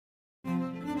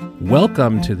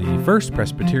Welcome to the First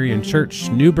Presbyterian Church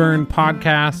New Bern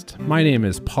podcast. My name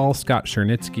is Paul Scott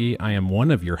Chernitsky. I am one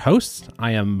of your hosts.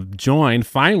 I am joined,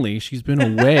 finally, she's been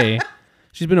away.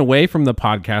 She's been away from the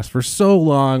podcast for so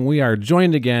long. We are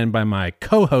joined again by my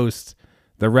co-host,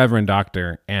 the Reverend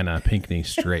Dr. Anna Pinkney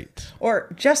Straight.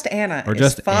 Or just Anna Or is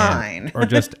just fine. Anna. Or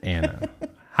just Anna.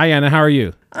 Hi, Anna. How are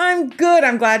you? I'm good.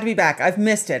 I'm glad to be back. I've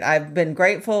missed it. I've been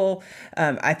grateful.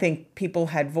 I think people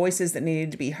had voices that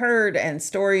needed to be heard and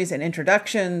stories and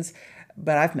introductions,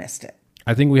 but I've missed it.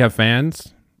 I think we have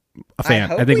fans. I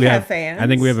hope we have fans. I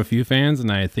think we have a few fans,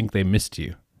 and I think they missed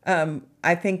you.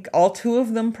 I think all two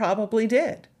of them probably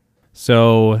did.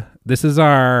 So this is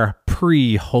our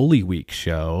pre-Holy Week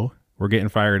show. We're getting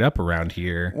fired up around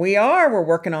here. We are. We're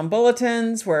working on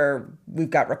bulletins.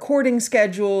 We've got recording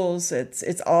schedules.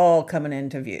 It's all coming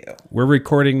into view. We're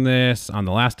recording this on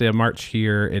the last day of March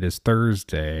here. It is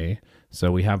Thursday.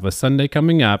 So we have a Sunday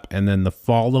coming up, and then the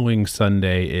following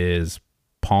Sunday is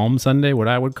Palm Sunday, what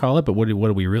I would call it. But what do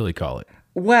we really call it?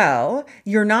 Well,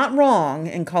 you're not wrong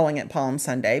in calling it Palm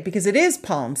Sunday because it is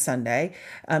Palm Sunday,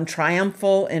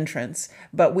 triumphal entrance,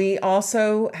 but we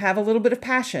also have a little bit of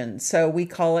passion, so we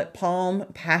call it Palm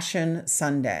Passion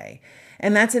Sunday.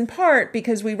 And that's in part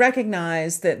because we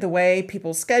recognize that the way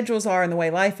people's schedules are and the way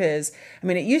life is,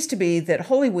 it used to be that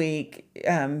Holy Week,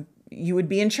 you would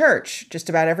be in church just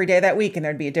about every day that week and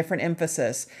there'd be a different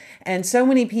emphasis. And so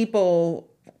many people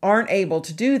aren't able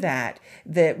to do that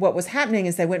what was happening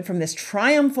is they went from this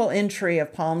triumphal entry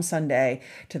of Palm Sunday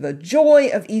to the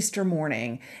joy of Easter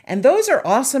morning. And those are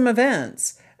awesome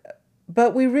events,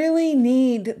 but we really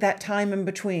need that time in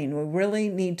between. We really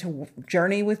need to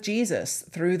journey with Jesus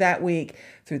through that week,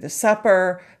 through the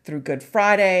supper, through Good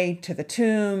Friday, to the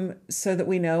tomb, so that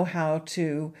we know how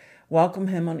to welcome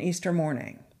him on Easter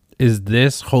morning. Is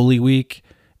this Holy Week,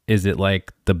 is it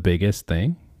like the biggest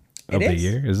thing of the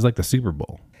year? Is it like the Super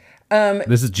Bowl?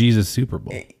 This is Jesus' Super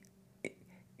Bowl.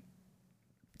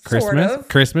 Christmas? Sort of.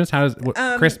 Christmas?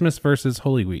 Christmas versus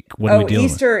Holy Week? What are we dealing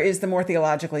Easter is the more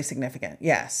theologically significant.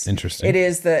 Yes. Interesting. It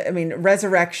is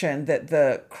resurrection, that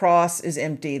the cross is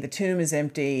empty, the tomb is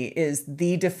empty, is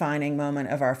the defining moment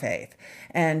of our faith.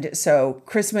 And so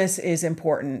Christmas is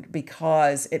important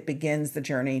because it begins the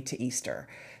journey to Easter.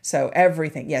 So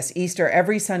everything, yes, Easter,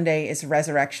 every Sunday is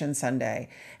Resurrection Sunday.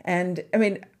 And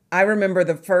I remember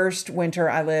the first winter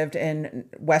I lived in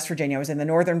West Virginia. I was in the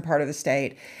northern part of the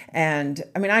state. And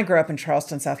I grew up in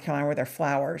Charleston, South Carolina, where there are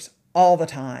flowers all the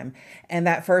time. And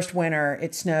that first winter,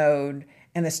 it snowed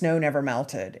and the snow never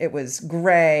melted. It was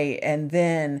gray. And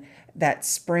then that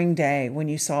spring day when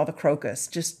you saw the crocus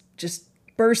just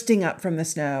bursting up from the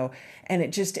snow. And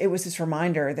it was this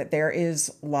reminder that there is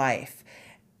life.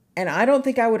 And I don't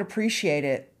think I would appreciate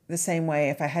it the same way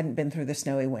if I hadn't been through the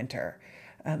snowy winter.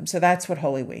 So that's what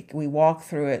Holy Week. We walk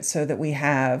through it so that we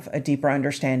have a deeper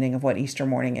understanding of what Easter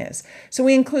morning is. So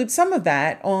we include some of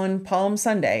that on Palm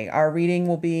Sunday. Our reading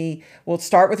we'll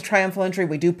start with triumphal entry.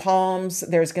 We do palms.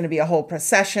 There's going to be a whole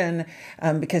procession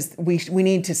because we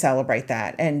need to celebrate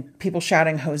that. And people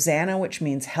shouting Hosanna, which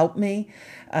means help me.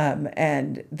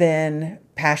 And then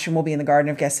Passion will be in the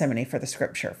Garden of Gethsemane for the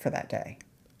scripture for that day.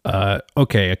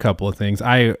 Okay, a couple of things.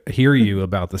 I hear you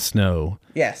about the snow.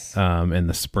 Yes. In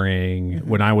the spring. Mm-hmm.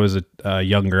 When I was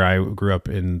younger, I grew up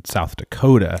in South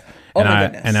Dakota.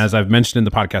 Goodness. And as I've mentioned in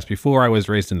the podcast before, I was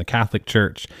raised in the Catholic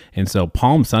Church. And so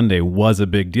Palm Sunday was a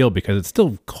big deal because it's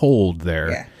still cold there.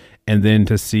 Yeah. And then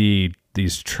to see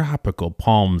these tropical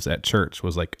palms at church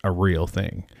was like a real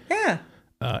thing. Yeah.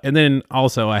 And then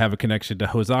also I have a connection to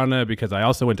Hosanna because I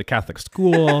also went to Catholic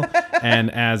school,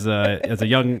 and as a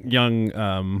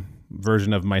young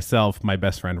version of myself, my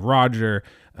best friend Roger,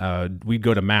 we'd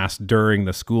go to mass during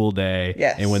the school day.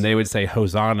 Yes. And when they would say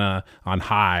Hosanna on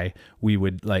high, we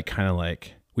would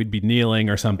we'd be kneeling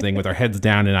or something with our heads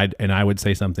down, and I would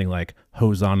say something like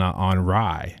Hosanna on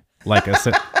rye, like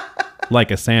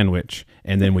a sandwich,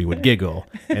 and then we would giggle,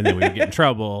 and then we would get in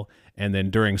trouble. And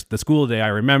then during the school day, I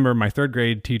remember my third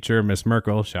grade teacher, Miss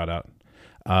Merkel, shout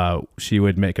out, she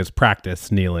would make us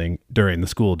practice kneeling during the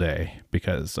school day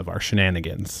because of our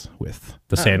shenanigans with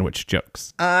the sandwich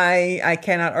jokes. I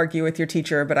cannot argue with your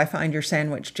teacher, but I find your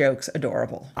sandwich jokes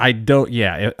adorable.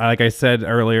 Like I said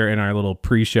earlier in our little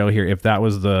pre-show here, if that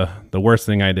was the worst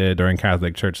thing I did during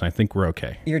Catholic Church, I think we're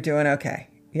okay. You're doing okay.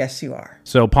 Yes, you are.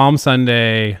 So Palm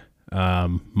Sunday,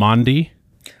 Maundy.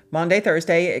 Maundy,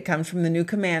 Thursday, it comes from the new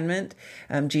commandment.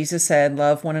 Jesus said,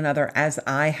 love one another as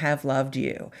I have loved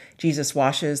you. Jesus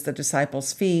washes the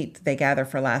disciples' feet. They gather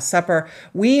for Last Supper.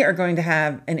 We are going to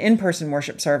have an in-person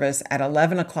worship service at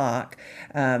 11 o'clock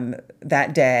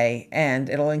that day, and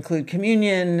it'll include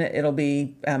communion. It'll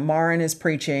be Marin is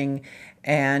preaching.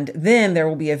 And then there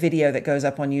will be a video that goes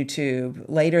up on YouTube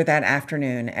later that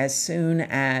afternoon as soon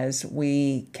as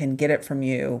we can get it from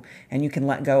you and you can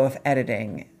let go of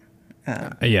editing.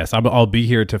 Yes, I'll be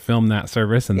here to film that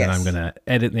service, and then Yes. I'm going to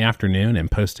edit in the afternoon and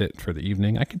post it for the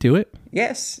evening. I could do it.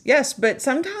 Yes, but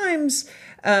sometimes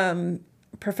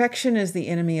perfection is the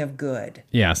enemy of good.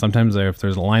 Yeah, sometimes if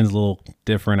there's a line's a little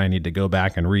different, I need to go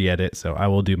back and re-edit, so I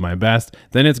will do my best.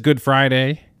 Then it's Good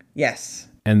Friday, Yes,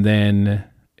 and then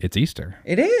it's Easter.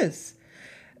 it is.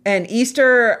 And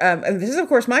Easter, this is of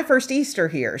course my first Easter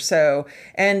here. So,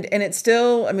 and it's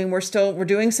still, I mean, we're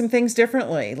doing some things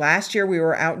differently. Last year we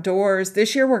were outdoors.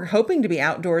 This year we're hoping to be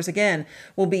outdoors again.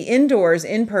 We'll be indoors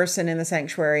in person in the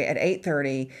sanctuary at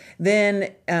 8:30.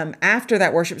 Then after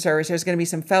that worship service, there's going to be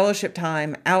some fellowship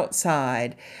time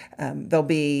outside. There'll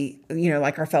be,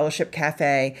 like our fellowship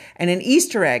cafe and an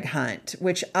Easter egg hunt,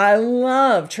 which I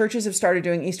love. Churches have started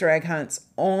doing Easter egg hunts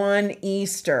on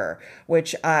Easter,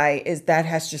 which that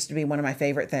has just to be one of my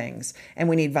favorite things. And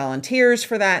we need volunteers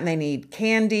for that, and they need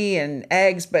candy and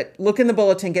eggs, but look in the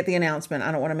bulletin, get the announcement.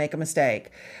 I don't want to make a mistake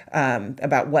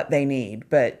about what they need.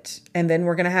 And then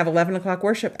we're going to have 11 o'clock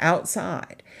worship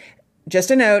outside.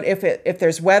 Just a note, if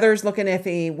there's weather's looking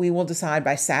iffy, we will decide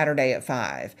by Saturday at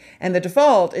 5. And the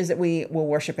default is that we will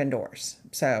worship indoors.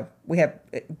 So we have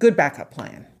a good backup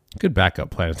plan. Good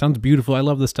backup plan. It sounds beautiful. I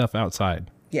love the stuff outside.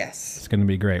 Yes. It's going to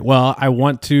be great. Well, I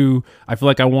feel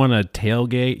like I want to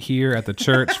tailgate here at the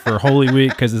church for Holy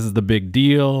Week because this is the big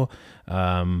deal.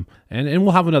 And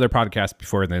we'll have another podcast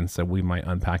before then, so we might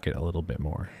unpack it a little bit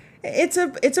more. It's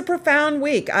a profound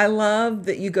week. I love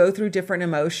that you go through different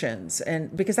emotions,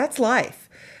 and because that's life.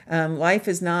 Life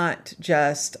is not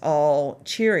just all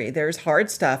cheery. There's hard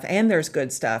stuff and there's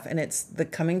good stuff, and it's the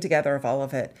coming together of all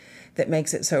of it that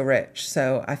makes it so rich.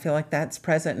 So I feel like that's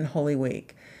present in Holy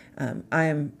Week. I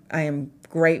am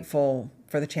grateful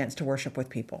for the chance to worship with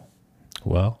people.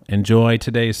 Well, enjoy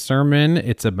today's sermon.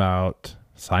 It's about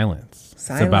silence.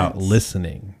 It's about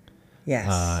listening.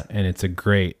 Yes. And it's a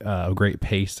great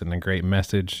pace and a great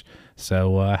message.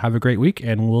 So have a great week,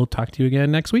 and we'll talk to you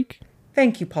again next week.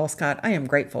 Thank you, Paul Scott. I am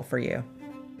grateful for you.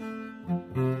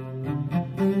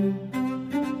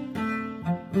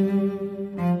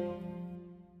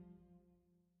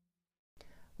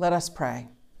 Let us pray.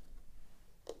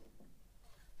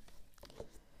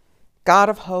 God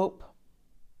of hope,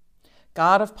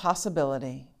 God of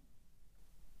possibility,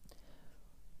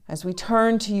 as we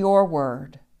turn to your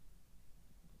word,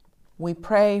 we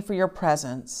pray for your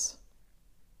presence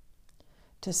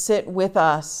to sit with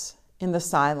us in the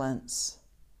silence.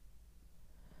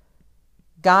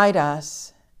 Guide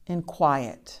us in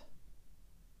quiet.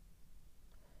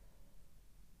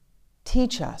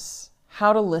 Teach us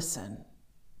how to listen.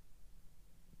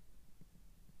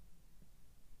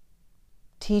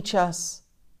 Teach us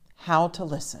how to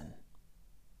listen.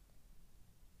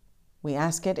 We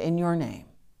ask it in your name.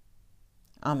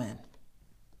 Amen.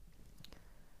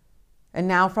 And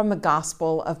now from the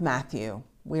Gospel of Matthew.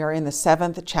 We are in the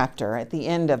 7th chapter, at the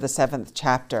end of the 7th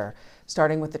chapter,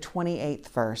 starting with the 28th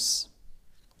verse.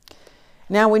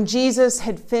 Now, when Jesus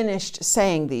had finished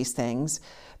saying these things,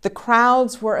 the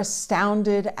crowds were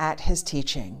astounded at his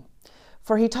teaching,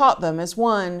 for he taught them as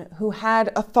one who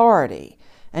had authority,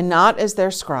 and not as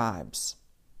their scribes.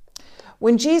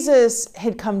 When Jesus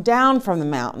had come down from the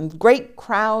mountain, great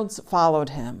crowds followed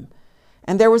him.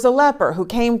 And there was a leper who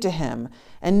came to him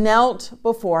and knelt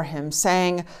before him,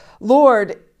 saying,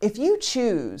 "Lord, if you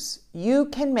choose, you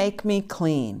can make me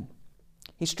clean."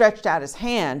 He stretched out his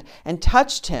hand and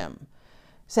touched him,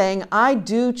 saying, "I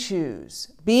do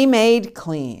choose, be made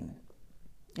clean."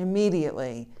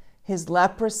 Immediately, his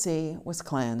leprosy was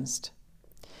cleansed.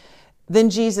 Then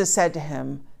Jesus said to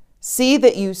him, "See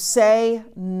that you say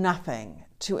nothing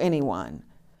to anyone,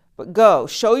 but go,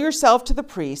 show yourself to the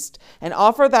priest and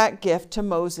offer that gift to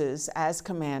Moses as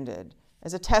commanded,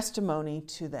 as a testimony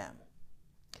to them."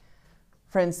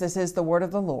 Friends, this is the word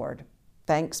of the Lord.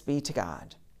 Thanks be to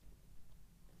God.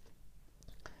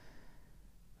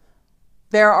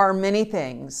 There are many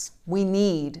things we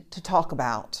need to talk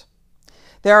about.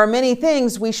 There are many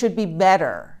things we should be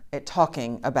better at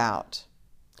talking about.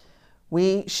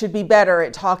 We should be better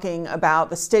at talking about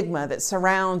the stigma that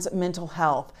surrounds mental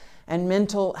health and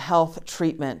mental health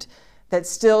treatment that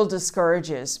still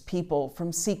discourages people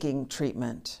from seeking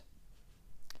treatment.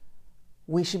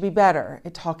 We should be better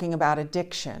at talking about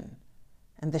addiction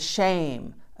and the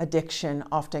shame addiction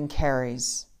often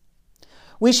carries.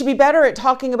 We should be better at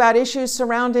talking about issues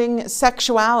surrounding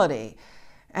sexuality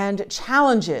and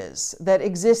challenges that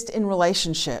exist in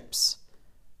relationships.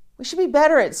 We should be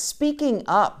better at speaking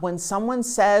up when someone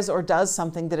says or does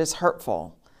something that is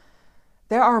hurtful.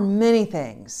 There are many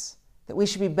things that we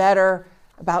should be better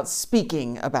about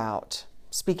speaking about.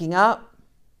 Speaking up,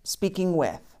 speaking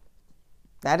with.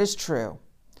 That is true.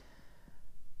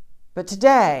 But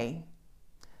today,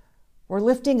 we're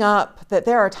lifting up that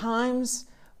there are times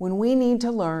when we need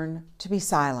to learn to be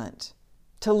silent,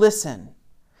 to listen,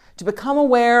 to become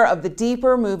aware of the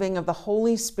deeper moving of the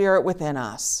Holy Spirit within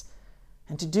us.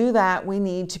 And to do that, we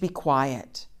need to be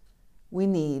quiet. We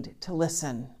need to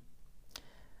listen.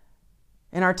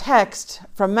 In our text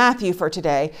from Matthew for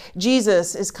today,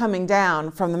 Jesus is coming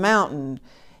down from the mountain.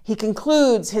 He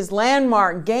concludes his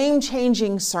landmark,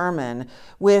 game-changing sermon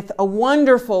with a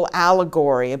wonderful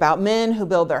allegory about men who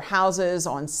build their houses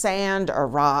on sand or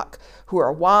rock, who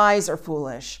are wise or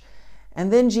foolish.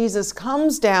 And then Jesus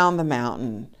comes down the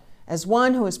mountain as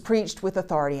one who has preached with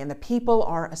authority, and the people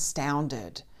are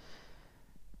astounded.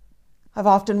 I've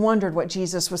often wondered what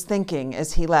Jesus was thinking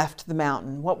as he left the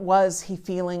mountain. What was he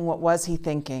feeling? What was he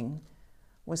thinking?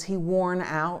 Was he worn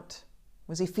out?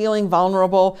 Was he feeling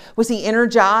vulnerable? Was he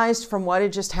energized from what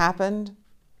had just happened?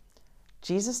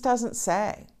 Jesus doesn't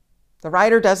say. The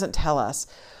writer doesn't tell us.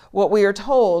 What we are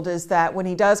told is that when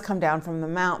he does come down from the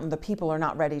mountain, the people are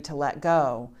not ready to let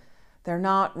go. They're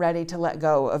not ready to let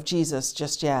go of Jesus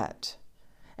just yet.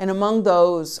 And among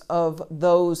those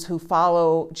who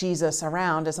follow Jesus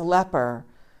around is a leper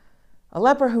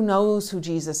who knows who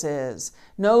Jesus is,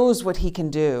 knows what he can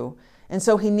do. And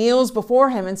so he kneels before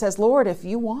him and says, Lord, if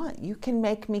you want, you can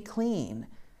make me clean.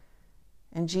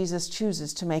 And Jesus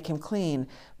chooses to make him clean,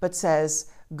 but says,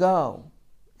 go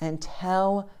and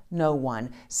tell no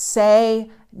one. Say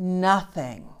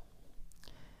nothing.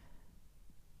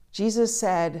 Jesus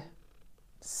said,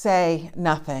 say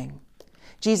nothing.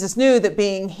 Jesus knew that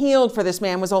being healed for this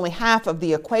man was only half of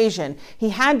the equation. He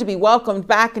had to be welcomed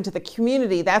back into the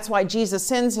community. That's why Jesus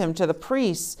sends him to the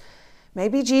priests.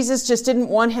 Maybe Jesus just didn't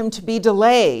want him to be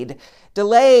delayed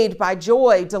by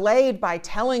joy, delayed by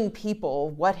telling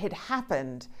people what had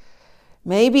happened.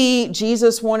 Maybe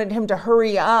Jesus wanted him to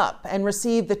hurry up and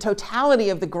receive the totality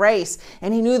of the grace,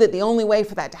 and he knew that the only way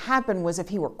for that to happen was if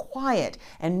he were quiet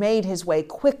and made his way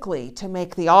quickly to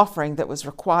make the offering that was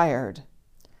required.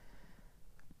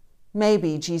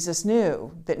 Maybe Jesus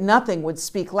knew that nothing would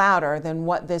speak louder than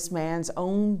what this man's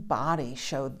own body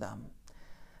showed them.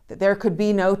 That there could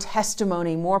be no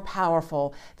testimony more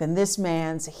powerful than this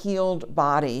man's healed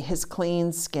body, his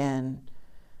clean skin.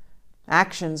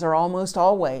 Actions are almost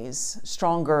always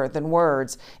stronger than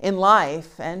words in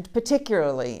life and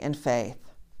particularly in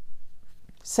faith.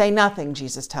 Say nothing,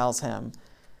 Jesus tells him,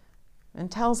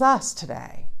 and tells us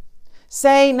today.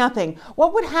 Say nothing.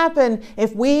 What would happen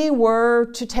if we were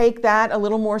to take that a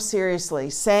little more seriously,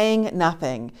 saying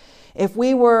nothing? If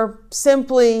we were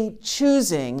simply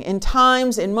choosing in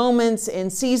times, in moments, in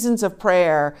seasons of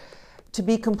prayer to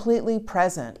be completely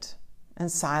present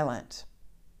and silent?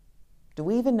 Do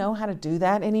we even know how to do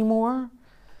that anymore?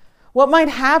 What might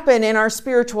happen in our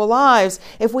spiritual lives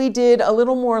if we did a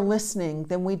little more listening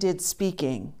than we did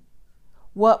speaking?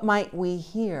 What might we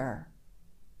hear?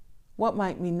 What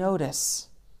might we notice?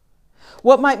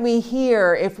 What might we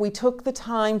hear if we took the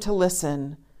time to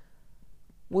listen?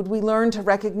 Would we learn to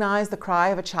recognize the cry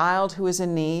of a child who is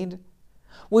in need?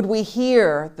 Would we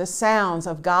hear the sounds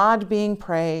of God being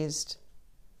praised?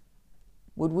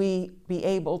 Would we be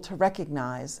able to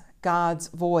recognize God's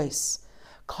voice,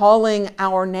 calling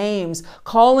our names,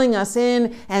 calling us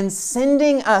in and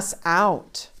sending us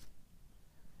out?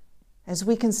 As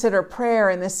we consider prayer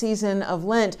in this season of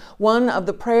Lent, one of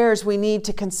the prayers we need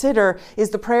to consider is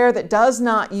the prayer that does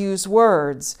not use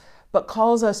words, but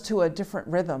calls us to a different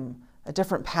rhythm, a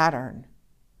different pattern.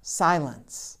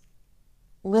 Silence.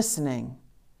 Listening.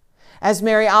 As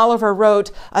Mary Oliver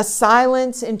wrote, a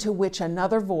silence into which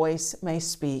another voice may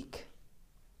speak.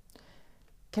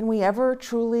 Can we ever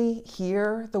truly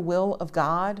hear the will of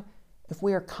God if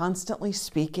we are constantly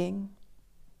speaking?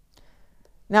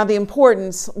 Now,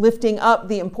 lifting up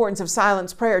the importance of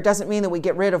silence prayer doesn't mean that we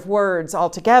get rid of words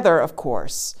altogether, of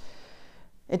course.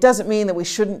 It doesn't mean that we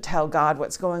shouldn't tell God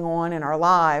what's going on in our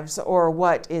lives or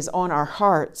what is on our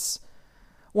hearts.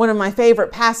 One of my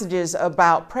favorite passages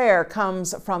about prayer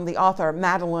comes from the author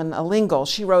Madeleine L'Engle.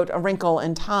 She wrote A Wrinkle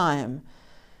in Time.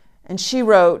 And she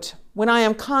wrote, when I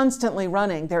am constantly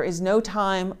running, there is no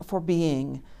time for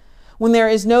being. When there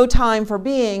is no time for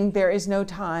being, there is no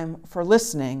time for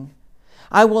listening.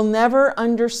 I will never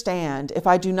understand if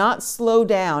I do not slow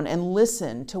down and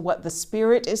listen to what the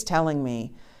Spirit is telling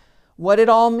me, what it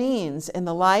all means in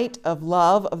the light of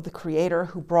love of the Creator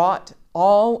who brought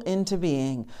all into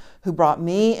being, who brought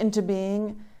me into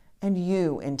being and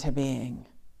you into being.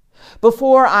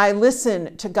 Before I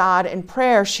listen to God in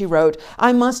prayer, she wrote,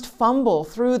 I must fumble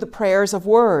through the prayers of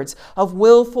words, of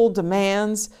willful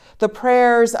demands, the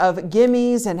prayers of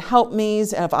gimmes and help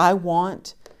me's of I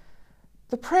want.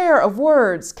 The prayer of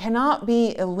words cannot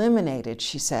be eliminated,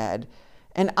 she said,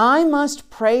 and I must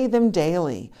pray them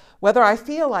daily, whether I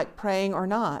feel like praying or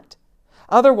not.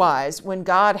 Otherwise, when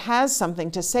God has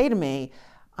something to say to me,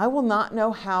 I will not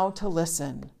know how to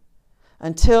listen.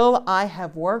 Until I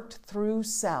have worked through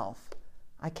self,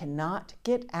 I cannot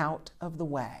get out of the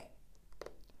way.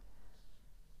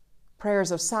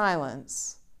 Prayers of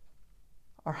silence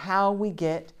are how we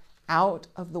get out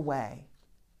of the way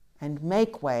and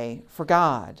make way for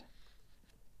God.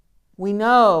 We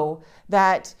know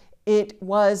that it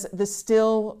was the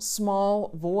still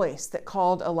small voice that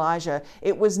called Elijah.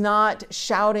 It was not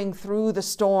shouting through the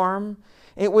storm.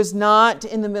 It was not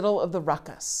in the middle of the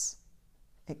ruckus.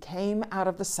 It came out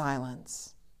of the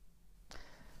silence.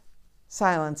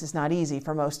 Silence is not easy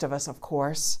for most of us, of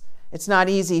course. It's not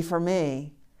easy for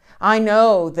me. I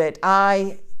know that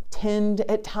I tend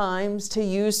at times to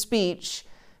use speech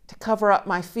to cover up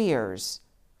my fears,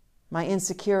 my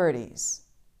insecurities.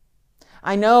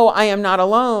 I know I am not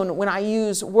alone when I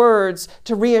use words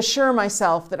to reassure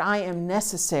myself that I am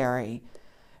necessary,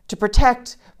 to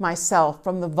protect myself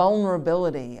from the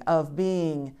vulnerability of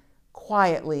being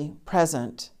quietly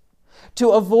present,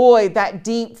 to avoid that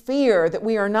deep fear that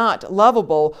we are not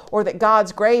lovable or that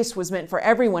God's grace was meant for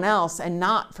everyone else and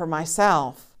not for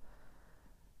myself.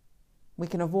 We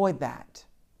can avoid that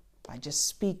by just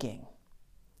speaking.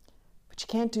 But you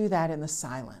can't do that in the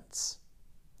silence.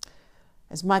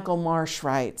 As Michael Marsh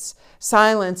writes,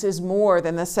 silence is more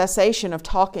than the cessation of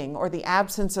talking or the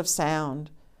absence of sound.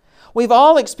 We've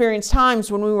all experienced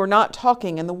times when we were not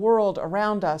talking and the world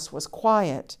around us was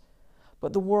quiet,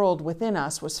 but the world within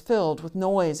us was filled with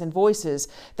noise and voices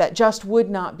that just would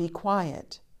not be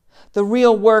quiet. The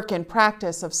real work and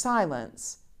practice of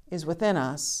silence is within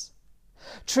us.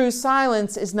 True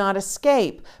silence is not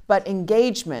escape, but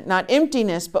engagement, not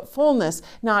emptiness, but fullness,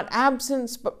 not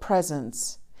absence, but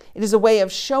presence. It is a way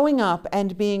of showing up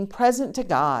and being present to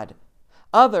God,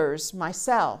 others,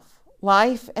 myself,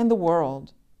 life, and the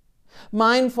world.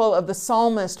 Mindful of the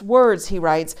psalmist's words, he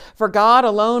writes, "For God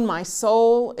alone my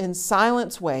soul in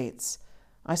silence waits.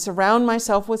 I surround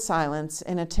myself with silence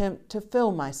and attempt to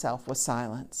fill myself with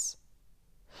silence."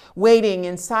 Waiting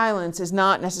in silence is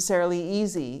not necessarily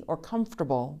easy or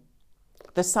comfortable.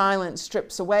 The silence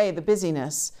strips away the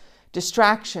busyness,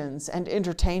 distractions, and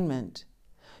entertainment.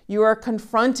 You are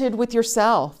confronted with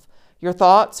yourself, your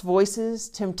thoughts, voices,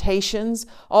 temptations,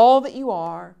 all that you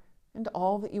are and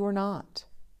all that you are not.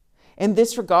 In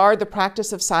this regard, the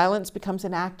practice of silence becomes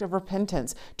an act of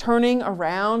repentance, turning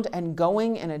around and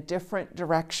going in a different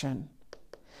direction.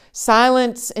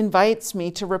 Silence invites me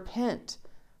to repent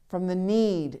from the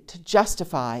need to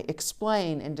justify,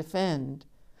 explain, and defend,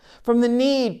 from the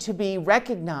need to be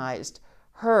recognized,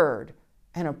 heard,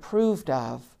 and approved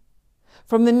of,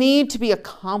 from the need to be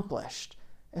accomplished,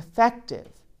 effective,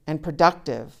 and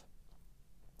productive.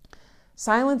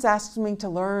 Silence asks me to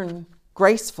learn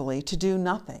gracefully to do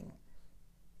nothing.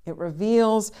 It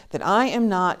reveals that I am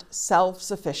not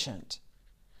self-sufficient.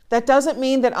 That doesn't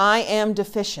mean that I am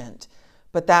deficient,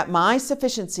 but that my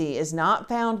sufficiency is not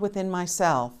found within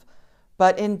myself,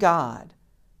 but in God,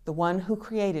 the one who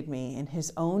created me in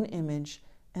his own image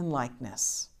and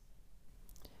likeness.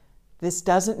 This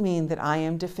doesn't mean that I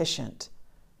am deficient,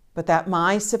 but that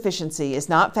my sufficiency is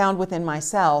not found within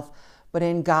myself, but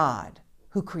in God,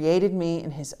 who created me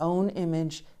in his own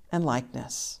image and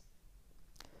likeness.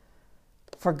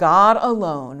 For God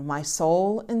alone, my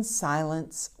soul in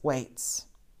silence waits.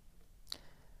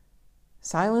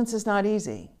 Silence is not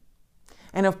easy.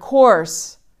 And of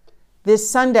course,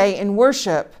 this Sunday in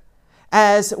worship,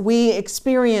 as we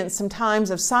experience some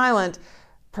times of silence,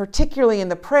 particularly in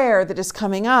the prayer that is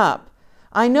coming up,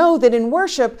 I know that in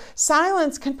worship,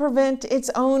 silence can prevent its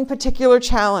own particular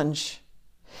challenge.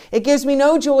 It gives me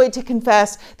no joy to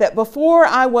confess that before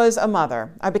I was a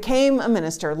mother, I became a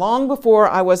minister long before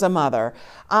I was a mother,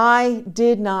 I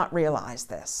did not realize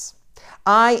this.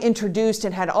 I introduced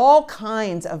and had all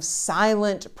kinds of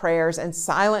silent prayers and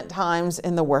silent times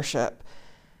in the worship.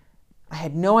 I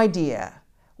had no idea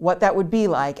what that would be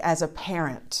like as a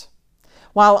parent.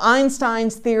 While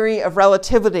Einstein's theory of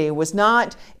relativity was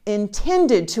not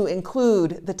intended to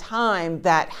include the time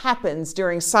that happens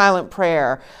during silent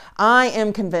prayer, I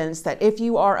am convinced that if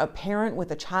you are a parent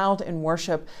with a child in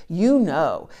worship, you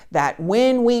know that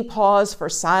when we pause for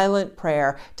silent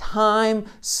prayer, time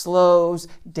slows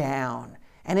down.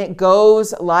 And it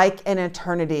goes like an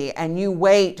eternity, and you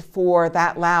wait for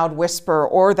that loud whisper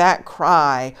or that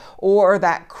cry or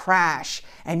that crash,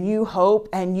 and you hope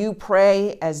and you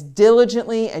pray as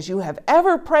diligently as you have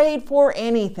ever prayed for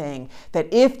anything,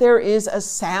 that if there is a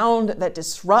sound that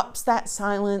disrupts that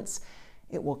silence,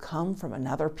 it will come from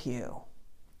another pew.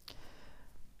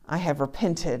 I have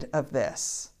repented of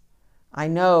this. I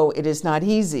know it is not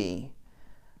easy.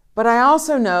 But I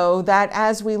also know that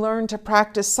as we learn to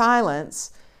practice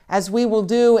silence, as we will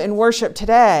do in worship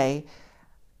today,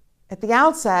 at the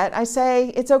outset, I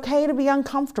say it's okay to be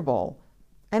uncomfortable.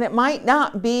 And it might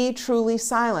not be truly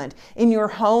silent. In your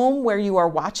home where you are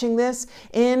watching this,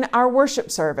 in our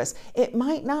worship service, it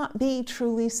might not be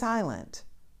truly silent.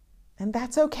 And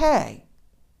that's okay.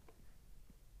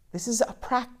 This is a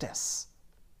practice.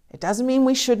 It doesn't mean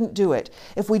we shouldn't do it.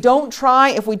 If we don't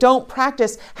try, if we don't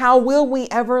practice, how will we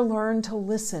ever learn to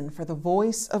listen for the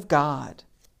voice of God?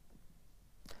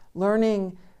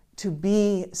 Learning to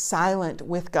be silent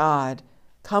with God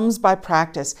comes by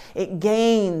practice.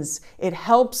 It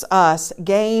helps us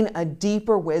gain a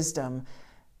deeper wisdom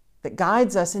that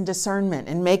guides us in discernment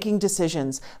and making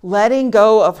decisions, letting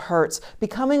go of hurts,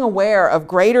 becoming aware of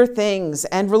greater things,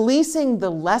 and releasing the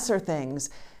lesser things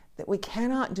that we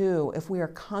cannot do if we are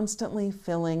constantly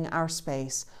filling our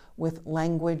space with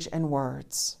language and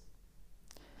words.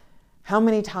 How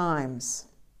many times,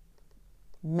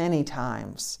 when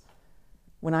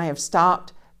I have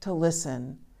stopped to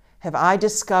listen, have I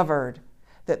discovered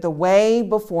that the way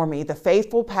before me, the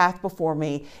faithful path before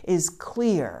me, is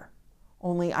clear,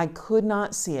 only I could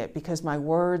not see it because my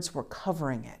words were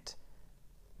covering it.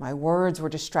 My words were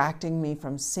distracting me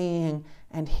from seeing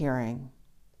and hearing.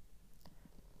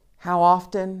 How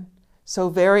often, so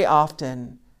very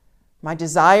often, my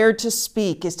desire to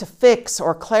speak is to fix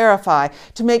or clarify,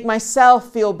 to make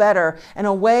myself feel better, and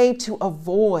a way to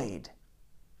avoid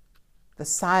the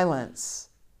silence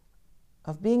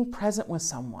of being present with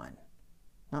someone,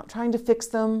 not trying to fix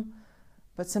them,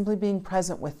 but simply being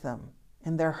present with them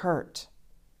in their hurt.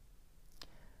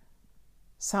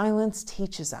 Silence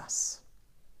teaches us.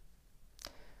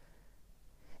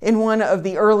 In one of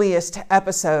the earliest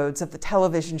episodes of the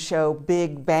television show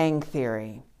Big Bang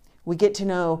Theory, we get to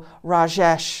know Raj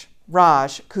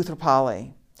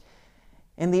Koothrappali.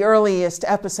 In the earliest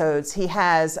episodes, he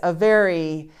has a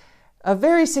very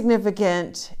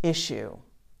significant issue.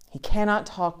 He cannot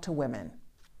talk to women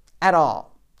at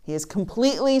all. He is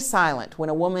completely silent when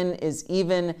a woman is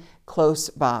even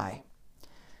close by.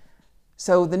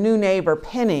 So the new neighbor,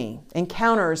 Penny,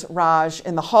 encounters Raj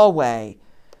in the hallway.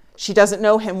 She doesn't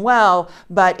know him well,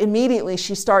 but immediately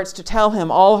she starts to tell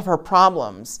him all of her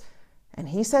problems. And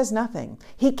he says nothing.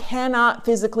 He cannot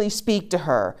physically speak to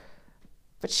her,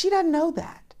 but she doesn't know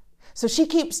that. So she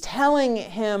keeps telling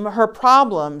him her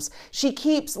problems. She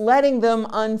keeps letting them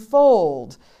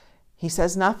unfold. He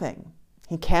says nothing.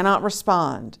 He cannot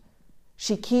respond.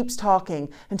 She keeps talking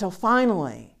until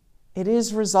finally it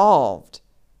is resolved.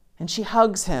 And she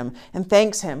hugs him and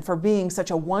thanks him for being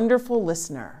such a wonderful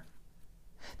listener.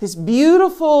 This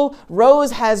beautiful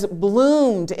rose has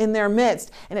bloomed in their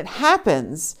midst, and it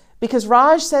happens because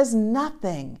Raj says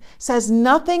nothing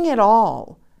at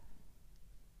all.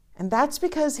 And that's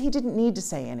because he didn't need to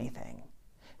say anything.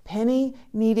 Penny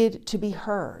needed to be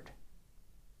heard.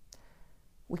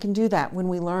 We can do that when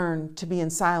we learn to be in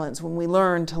silence, when we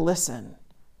learn to listen.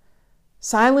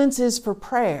 Silence is for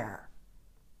prayer,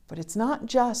 but it's not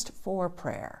just for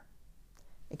prayer.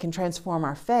 It can transform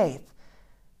our faith,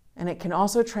 and it can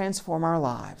also transform our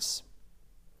lives.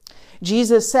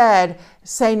 Jesus said,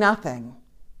 "Say nothing."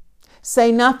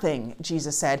 Say nothing,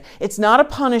 Jesus said. It's not a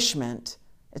punishment.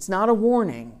 It's not a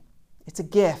warning. It's a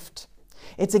gift.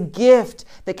 It's a gift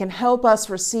that can help us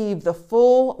receive the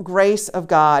full grace of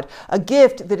God, a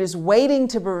gift that is waiting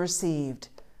to be received.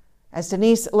 As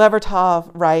Denise Levertov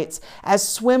writes, as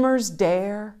swimmers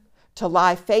dare to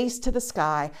lie face to the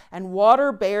sky, and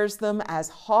water bears them as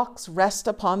hawks rest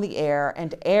upon the air,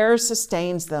 and air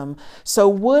sustains them, so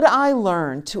would I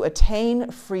learn to attain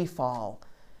free fall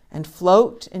and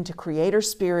float into Creator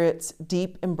Spirit's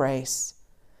deep embrace,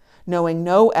 knowing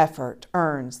no effort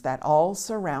earns that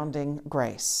all-surrounding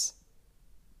grace.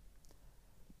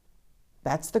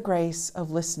 That's the grace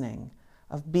of listening,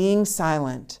 of being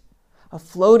silent, of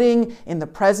floating in the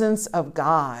presence of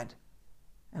God,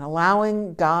 and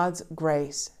allowing God's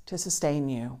grace to sustain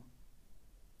you.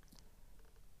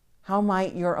 How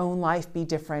might your own life be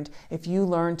different if you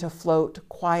learn to float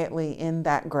quietly in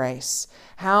that grace?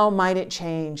 How might it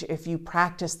change if you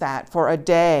practice that for a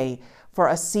day, for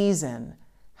a season?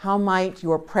 How might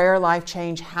your prayer life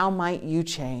change? How might you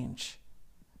change?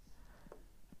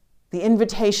 The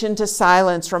invitation to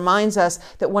silence reminds us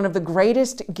that one of the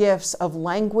greatest gifts of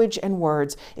language and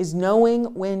words is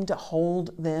knowing when to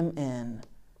hold them in,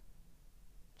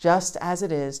 just as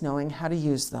it is knowing how to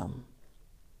use them.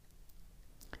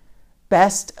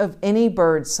 Best of any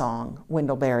bird song,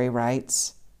 Wendell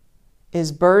writes,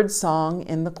 is bird song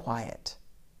in the quiet.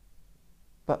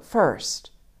 But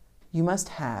first, you must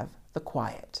have the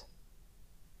quiet.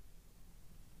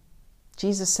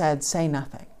 Jesus said, "Say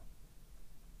nothing."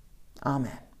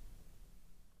 Amen.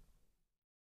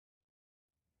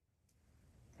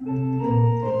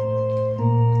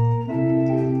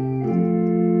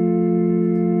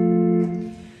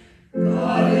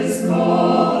 God is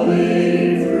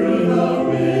calling through the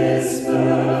whisper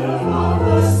of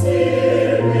the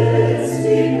Spirit's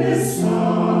deepest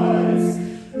sighs,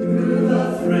 through the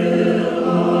thrill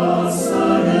of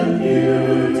sudden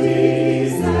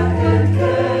beauties that can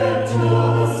catch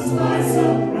us by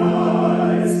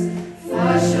surprise.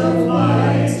 Flash of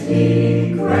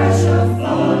lightning, crash of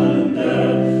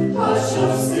thunder, hush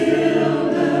of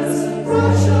stillness,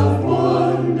 rush of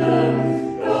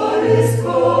wonder. God is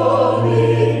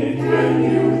calling, can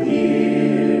you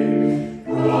hear?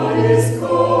 God is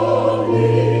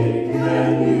calling,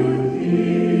 can you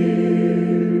hear?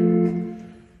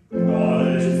 God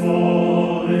is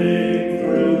calling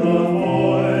through the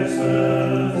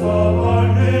voices of our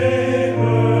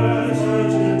neighbors'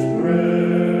 urgent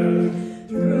prayer,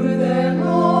 through their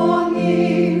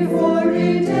longing for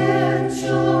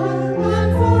redemption and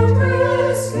for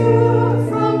rescue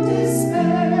from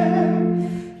despair.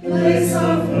 Place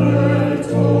of hurt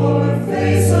or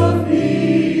face of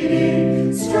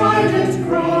needing, strident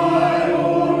cry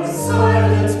or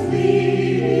silent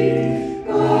pleading.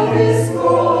 God is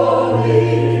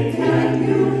calling, can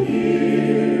you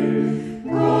hear?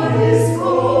 God is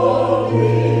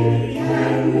calling,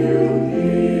 can you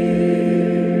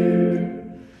hear?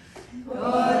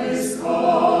 God is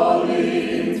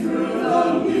calling through the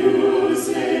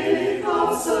music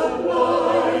of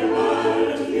sublime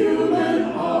and human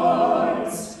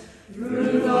hearts,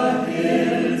 through the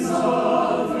hymns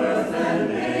of earth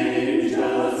and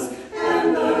angels,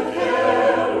 and the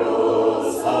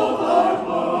carols of our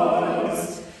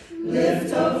hearts.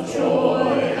 Lift of joy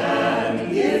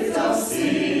and gift of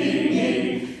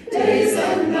singing, days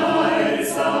and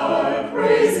nights our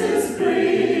praises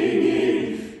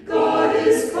bringing. God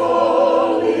is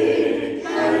calling,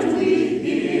 and we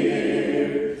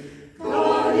hear.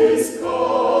 God is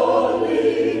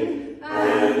calling,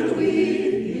 and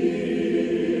we hear.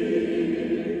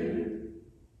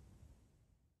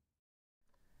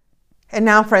 And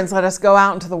now, friends, let us go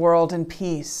out into the world in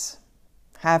peace.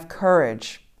 Have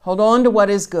courage. Hold on to what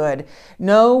is good.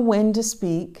 Know when to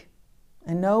speak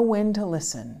and know when to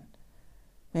listen.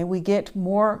 May we get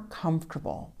more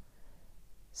comfortable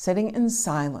sitting in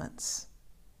silence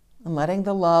and letting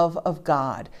the love of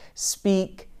God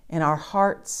speak in our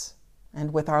hearts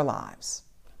and with our lives.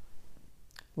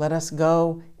 Let us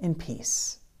go in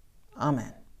peace.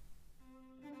 Amen.